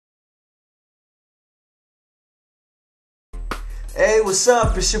Hey, what's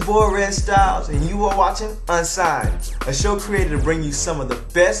up? It's your boy Red Stylez, and you are watching Unsigned, a show created to bring you some of the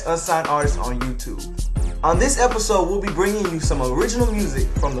best unsigned artists on YouTube. On this episode, we'll be bringing you some original music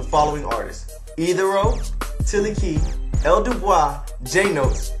from the following artists: Erdero, TillyKey, LDeBois,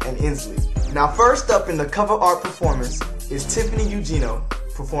 JayNotes, and Ainsley. Now, first up in the cover art performance is Tiffany Eugenio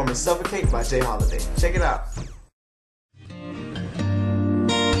performing Suffocate by Jay Holiday. Check it out.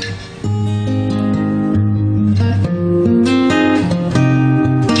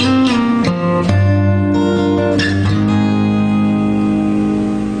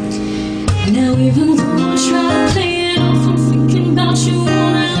 Now even though I try to play it off, I'm thinking about you all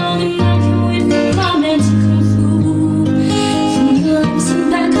along, and I can't wait for my man to come through. From your lips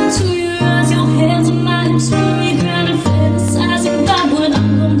and back into your eyes, your hands on my hips, me grand and fantasizing about what I'm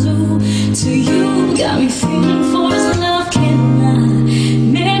gonna do to you. Got me feeling for his love, can't lie.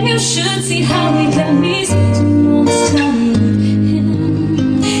 Man, you should see how he got me spending all this time with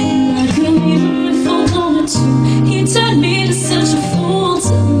him, and I couldn't even if I wanted to. He turned me to such a fool.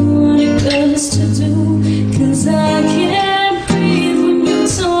 Tell me what it does to do, 'cause I can't breathe when you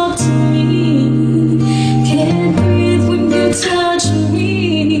talk to me, can't breathe when you touch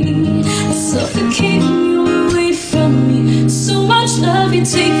me, I suffocate when you're away from me. So much love you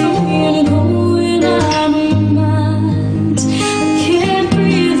take from me, and oh, when I'm in my mind, I can't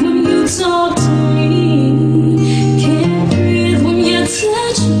breathe when you talk to me, can't breathe when you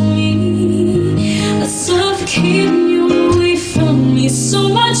touch me, I suffocate when you're away from me. So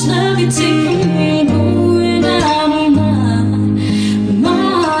much love you take from me, and oh, when I'm in my mind.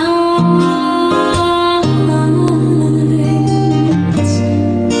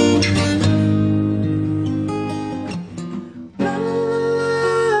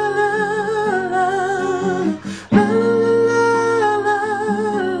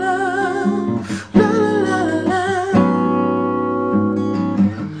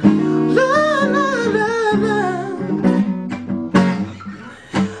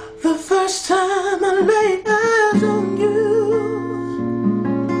 The first time I laid eyes on you,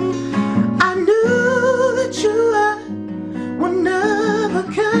 I knew that you were one of a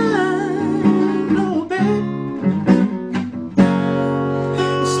kind. Oh, babe,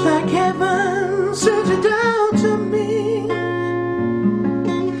 it's like heaven sent you down to me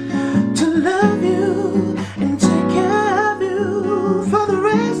to love you and take care of you for the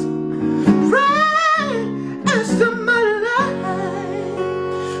rest of my life.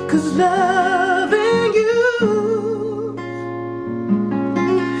 'Cause loving you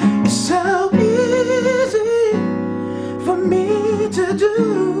is so easy for me to do.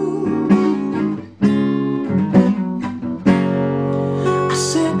 I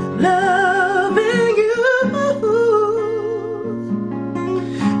said loving you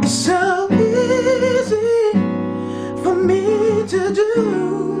is so easy for me to do.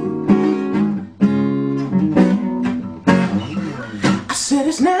 I said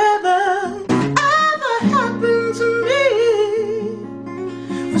it's never ever happened to me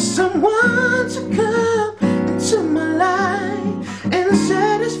for someone to come into my life and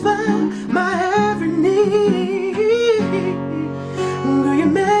satisfy my every need. Girl, you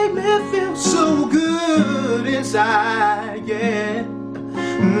make me feel so good inside, yeah.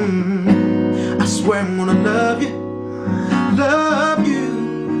 I swear I'm gonna love you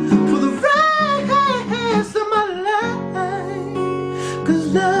for the rest of my life. 'Cause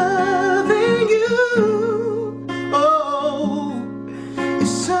loving you, oh,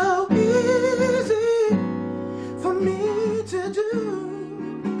 is so easy for me to do.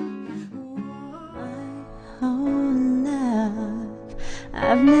 My whole life,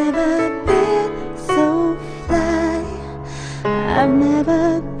 I've never been so fly, I've never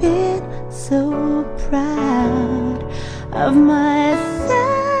been so proud of myself.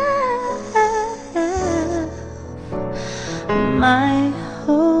 My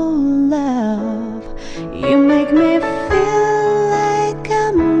whole love, you make me feel like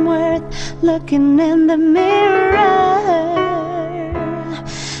I'm worth looking in the mirror.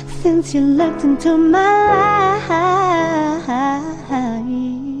 Since you looked into my life,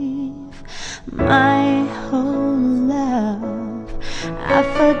 my whole love, I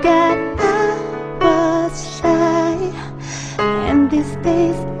forgot I was shy, and these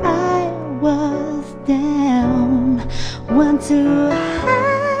days I was down, want to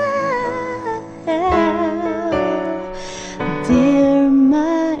have. Dear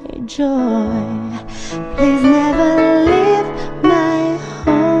my joy, please never leave my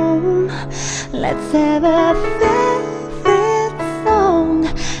home. Let's have a favorite song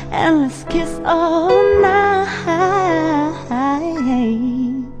and let's kiss all night.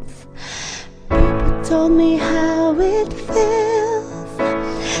 People told me how it feels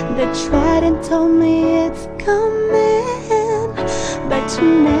They tried and told me it's coming, but you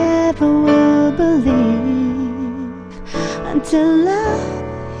never will believe until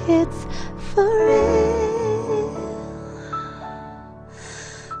love hits for real.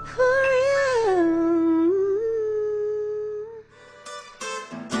 For real.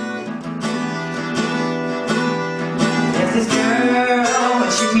 There's this girl,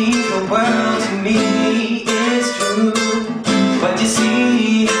 what she means the world to me is true. But you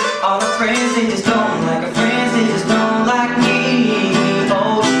see, all her friends, they just don't like her friends, they just don't like me.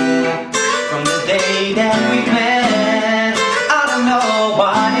 Oh yeah, from the day that we met, I don't know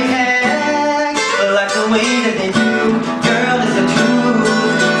why they act like the way that they do. Girl, it's the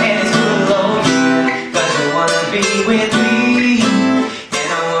truth, and it's cool, oh yeah, 'cause you wanna be with me, and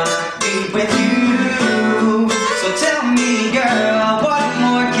I wanna be with you. So tell me, girl, what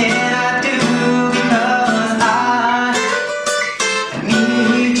more can I do? Because I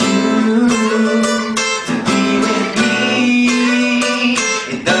need you to be with me.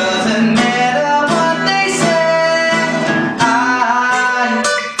 It doesn't matter what they say. I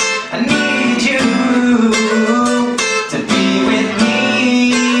need you to be with me.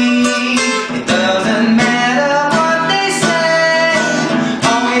 It doesn't matter what they say.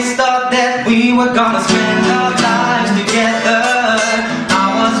 Always thought that we were gonna spend our lives together. I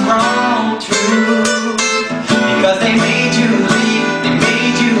was wrong, true, because they made you leave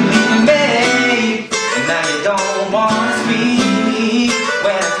me, and now you don't wanna speak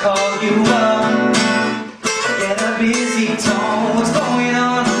when I call you up. I get a busy tone. What's going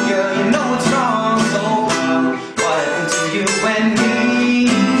on, girl? You know what's wrong. So what happened to you and me?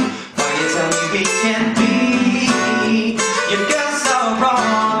 Why you tell me we can't be? Your girl's so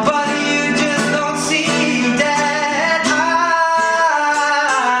wrong, but you just don't see that I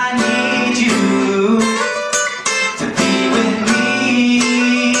need you to be with me.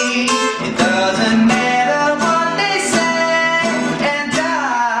 It doesn't matter what they say, and I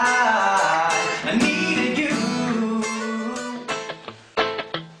needed you.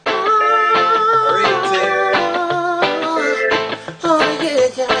 Oh yeah,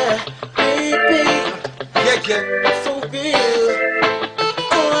 yeah, baby, for real.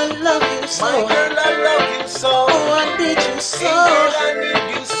 Oh, I love you so. My girl, I love you so. Oh, I need you so. Hey girl, I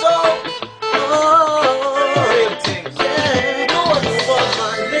need you so. Oh, Real things. yeah. You are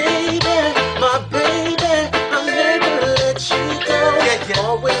my baby, my baby. I'll never let you go. Yeah.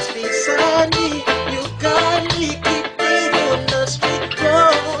 Always beside me. You got me, keep me on the street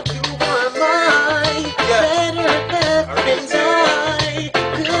road. You are mine. Yeah. Better half, and I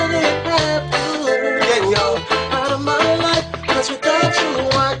couldn't have you Yo. out of my life. 'Cause without you,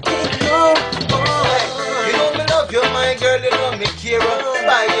 I can't go. You know me love you, my girl, you know me care.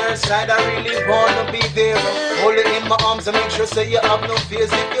 By your side, I really wanna be there. Hold it in my arms and make sure say you have no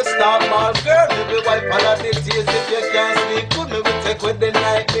fears. If you start mal, girl, maybe wipe all of the tears. If you can't sleep, good me will take with the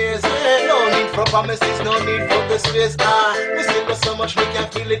nightmares. No need for promises, no need for the space. We still got so much we can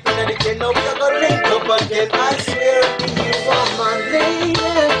feel it in the day. Now we are gonna link up again, I swear. You are my lady,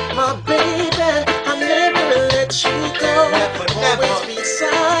 my baby. I'll never let you go. Never, Always never.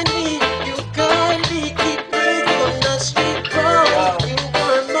 beside me. You kindly keep me on the street road. You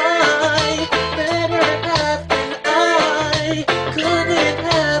were mine, better half than I couldn't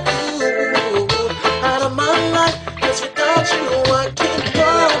have you out of my life. 'Cause without you, I can't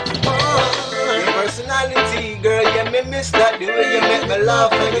go. Your personality, girl, yeah, me miss that. The way you make me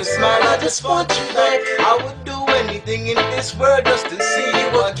laugh and you smile, I just want you back. I would do anything in this world just to see you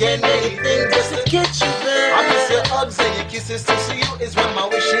again. Anything just to Get you back. I miss your hugs and your kisses. To see you is one of my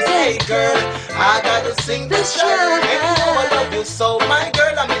wishes. Hey girl, I gotta sing this track. And you know I love you so, my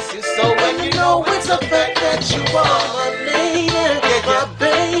girl, I miss you so. And you know it's a fact that you are my lady, my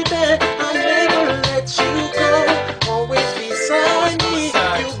baby. I'll never let you go. Always beside me.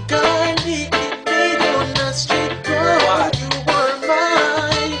 You kindly keep me on the street road. You were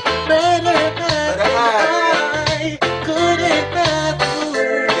mine, better than I couldn't have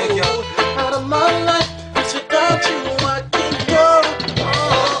you out of my life. 'Cause without you, I can't go.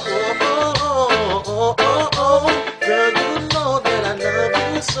 Girl, you know that I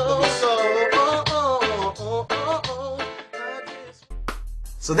love you so.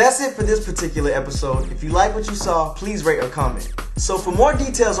 So that's it for this particular episode. If you like what you saw, please rate or comment. So for more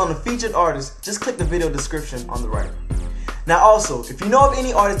details on the featured artist, just click the video description on the right. Now also, if you know of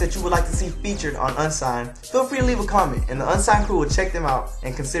any artists that you would like to see featured on Unsigned, feel free to leave a comment and the Unsigned crew will check them out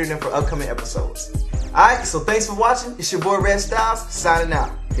and consider them for upcoming episodes. Alright, so thanks for watching. It's your boy Red Stylez signing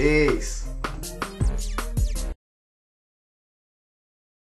out. Peace.